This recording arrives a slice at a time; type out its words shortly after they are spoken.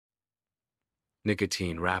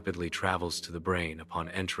Nicotine rapidly travels to the brain upon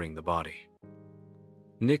entering the body.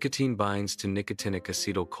 Nicotine binds to nicotinic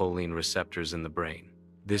acetylcholine receptors in the brain.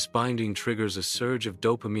 This binding triggers a surge of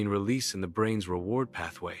dopamine release in the brain's reward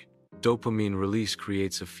pathway. Dopamine release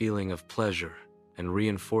creates a feeling of pleasure and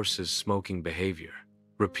reinforces smoking behavior.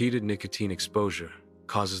 Repeated nicotine exposure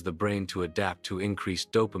causes the brain to adapt to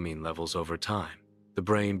increased dopamine levels over time. The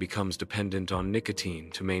brain becomes dependent on nicotine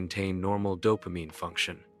to maintain normal dopamine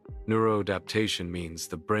function. Neuroadaptation means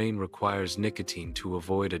the brain requires nicotine to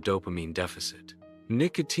avoid a dopamine deficit.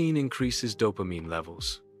 Nicotine increases dopamine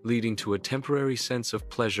levels, leading to a temporary sense of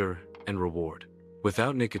pleasure and reward.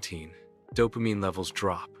 Without nicotine, dopamine levels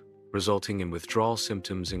drop, resulting in withdrawal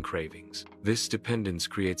symptoms and cravings. This dependence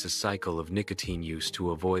creates a cycle of nicotine use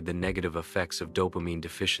to avoid the negative effects of dopamine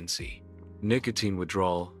deficiency. Nicotine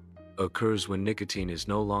withdrawal occurs when nicotine is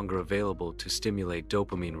no longer available to stimulate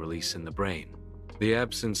dopamine release in the brain. The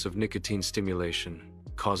absence of nicotine stimulation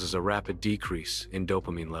causes a rapid decrease in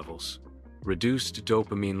dopamine levels. Reduced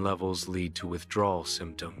dopamine levels lead to withdrawal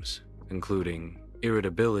symptoms, including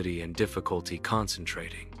irritability and difficulty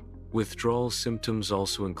concentrating. Withdrawal symptoms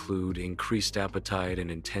also include increased appetite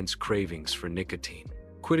and intense cravings for nicotine.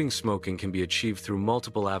 Quitting smoking can be achieved through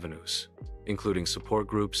multiple avenues, including support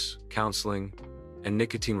groups, counseling, and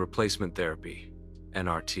nicotine replacement therapy,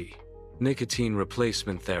 NRT. Nicotine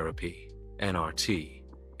replacement therapy, NRT,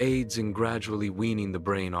 aids in gradually weaning the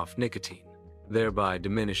brain off nicotine, thereby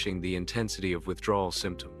diminishing the intensity of withdrawal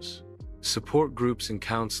symptoms. Support groups and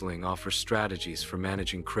counseling offer strategies for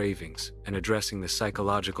managing cravings and addressing the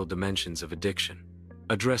psychological dimensions of addiction.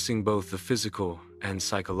 Addressing both the physical and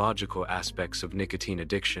psychological aspects of nicotine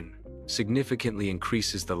addiction significantly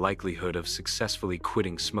increases the likelihood of successfully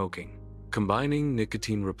quitting smoking. Combining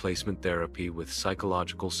nicotine replacement therapy with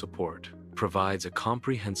psychological support provides a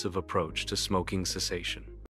comprehensive approach to smoking cessation.